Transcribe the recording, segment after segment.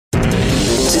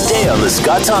Weekday on The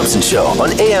Scott Thompson Show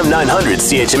on AM 900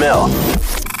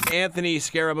 CHML. Anthony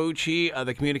Scaramucci,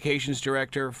 the communications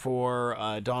director for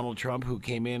Donald Trump, who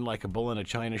came in like a bull in a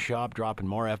china shop, dropping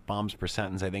more F-bombs per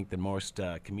sentence, I think, than most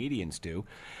comedians do,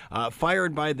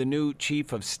 fired by the new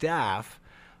chief of staff,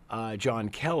 John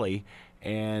Kelly,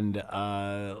 and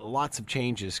lots of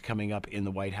changes coming up in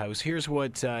the White House. Here's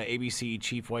what ABC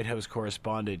chief White House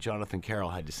correspondent Jonathan Carroll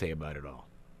had to say about it all.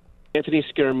 Anthony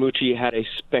Scaramucci had a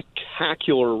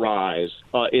spectacular rise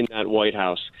in that White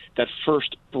House. That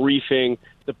first briefing,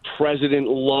 the president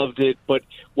loved it, but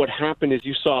what happened is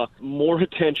you saw more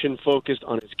attention focused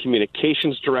on his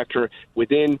communications director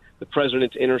within the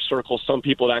president's inner circle. Some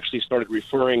people actually started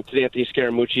referring to Anthony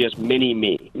Scaramucci as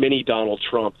mini Donald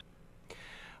Trump.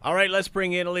 All right, let's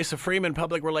bring in Alyssa Freeman,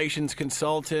 public relations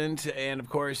consultant. And, of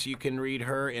course, you can read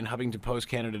her in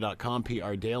HuffingtonPostCanada.com,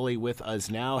 PR Daily, with us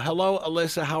now. Hello,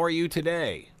 Alyssa. How are you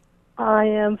today? I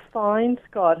am fine,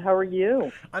 Scott. How are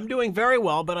you? I'm doing very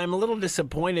well, but I'm a little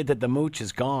disappointed that the mooch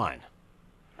is gone.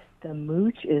 The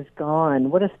mooch is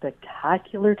gone. What a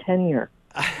spectacular tenure.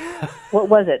 What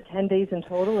was it, 10 days in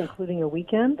total, including a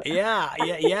weekend? Yeah.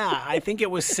 I think it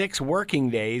was 6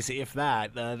 working days, if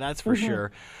that. That's for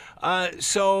sure. We've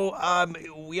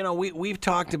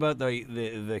talked about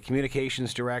the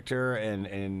communications director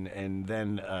and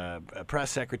then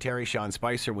press secretary Sean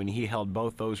Spicer when he held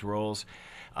both those roles,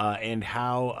 and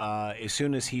how as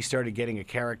soon as he started getting a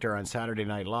character on Saturday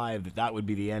Night Live, that would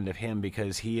be the end of him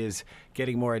because he is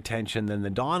getting more attention than the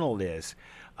Donald is.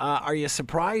 Are you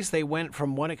surprised they went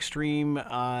from one extreme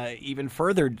even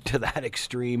further to that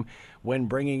extreme when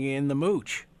bringing in the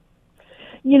mooch?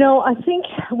 You know, I think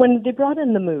when they brought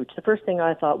in the mooch, the first thing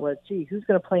I thought was, gee, who's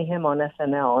going to play him on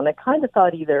SNL? And I kind of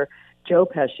thought either Joe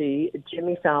Pesci,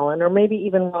 Jimmy Fallon, or maybe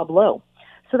even Rob Lowe.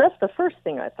 So that's the first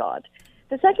thing I thought.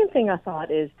 The second thing I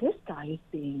thought is this guy is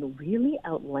being really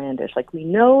outlandish. Like, we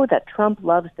know that Trump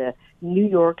loves the New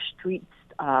York street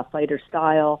fighter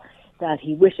style, that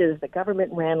he wishes the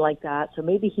government ran like that. So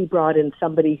maybe he brought in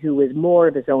somebody who was more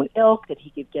of his own ilk that he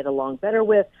could get along better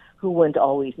with, who wouldn't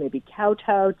always maybe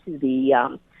kowtow to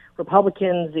the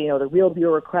Republicans, you know, the real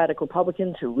bureaucratic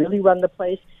Republicans who really run the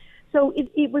place. So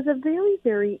it was a very,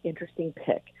 very interesting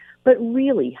pick. But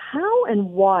really, how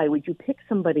and why would you pick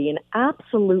somebody and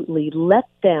absolutely let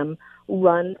them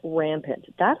run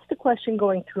rampant? That's the question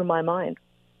going through my mind.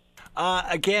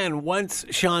 Again, once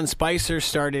Sean Spicer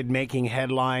started making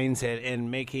headlines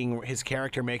and making his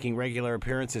character making regular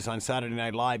appearances on Saturday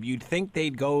Night Live, you'd think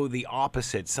they'd go the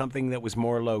opposite, something that was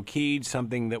more low-keyed,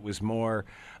 something that was more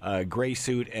gray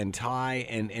suit and tie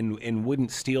and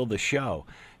wouldn't steal the show.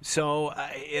 So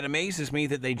it amazes me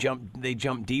that they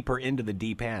jump deeper into the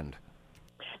deep end.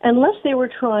 Unless they were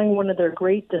trying one of their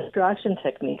great distraction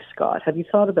techniques, Scott. Have you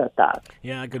thought about that?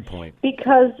 Yeah, good point.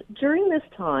 Because during this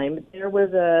time, there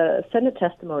was a Senate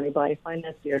testimony by a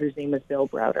financier whose name was Bill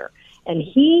Browder. And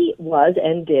he was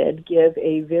and did give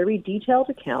a very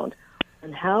detailed account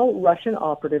on how Russian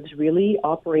operatives really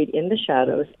operate in the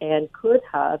shadows and could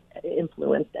have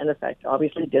influenced and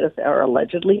obviously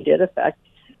allegedly did affect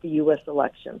the U.S.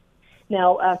 election.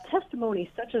 Now, a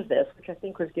testimony such as this, which I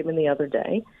think was given the other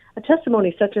day, a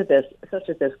testimony such as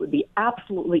this would be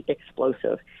absolutely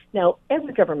explosive. Now,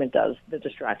 every government does the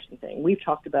distraction thing. We've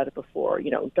talked about it before.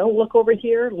 You know, don't look over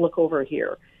here, look over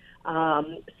here.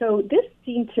 So this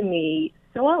seemed to me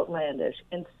so outlandish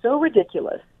and so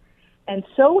ridiculous and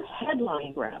so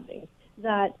headline-grabbing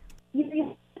that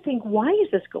you think, why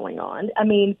is this going on? I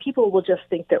mean, people will just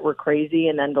think that we're crazy,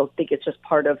 and then they'll think it's just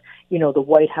part of, you know, the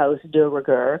White House de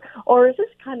rigueur, or is this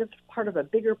kind of part of a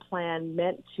bigger plan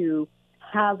meant to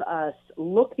have us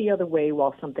look the other way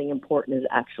while something important is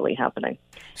actually happening?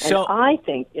 So, and I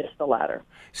think it's the latter.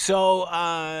 So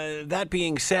that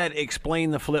being said,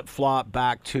 explain the flip-flop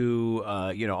back to,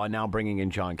 now bringing in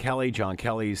John Kelly. John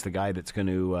Kelly's the guy that's going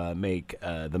to make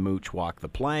the mooch walk the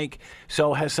plank.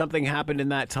 So has something happened in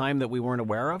that time that we weren't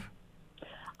aware of?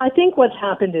 I think what's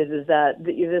happened is that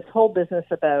this whole business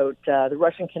about the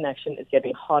Russian connection is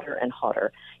getting hotter and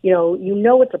hotter. You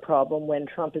know it's a problem when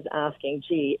Trump is asking,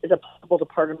 gee, is it possible to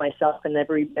pardon myself and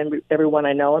everyone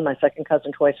I know and my second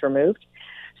cousin twice removed?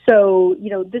 So,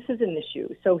 you know, this is an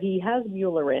issue. So he has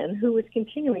Mueller in, who is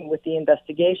continuing with the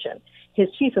investigation. His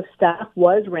chief of staff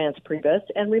was Reince Priebus.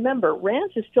 And remember,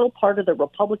 Reince is still part of the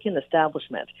Republican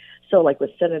establishment. So like with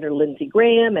Senator Lindsey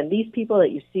Graham and these people that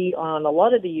you see on a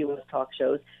lot of the U.S. talk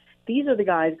shows, these are the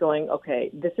guys going, okay,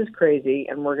 this is crazy,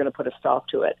 and we're going to put a stop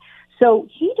to it. So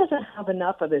he doesn't have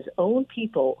enough of his own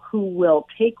people who will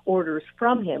take orders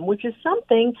from him, which is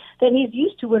something that he's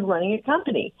used to when running a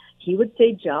company. He would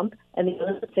say jump, and the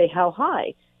other would say how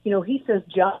high. You know, he says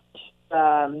jump,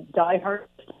 die hard,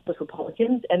 with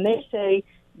Republicans, and they say,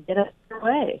 get out of their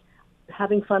way. You're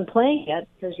having fun playing it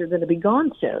because you're going to be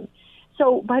gone soon.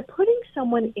 So by putting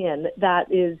someone in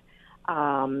that is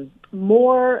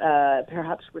more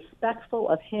perhaps respectful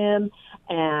of him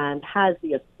and has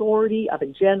the authority of a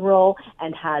general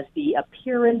and has the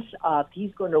appearance of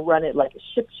he's going to run it like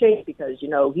a shipshape because,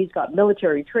 he's got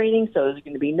military training, so there's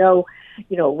going to be no,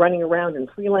 running around and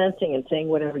freelancing and saying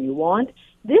whatever you want.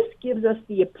 This gives us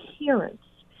the appearance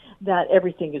that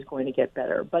everything is going to get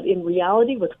better. But in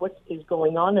reality, with what is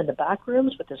going on in the back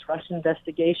rooms with this Russian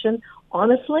investigation,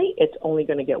 honestly, it's only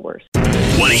going to get worse.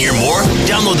 Want to hear more?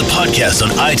 Download the podcast on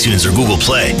iTunes or Google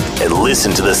Play and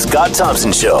listen to The Scott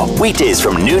Thompson Show weekdays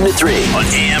from noon to 3 on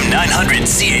AM 900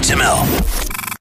 CHML.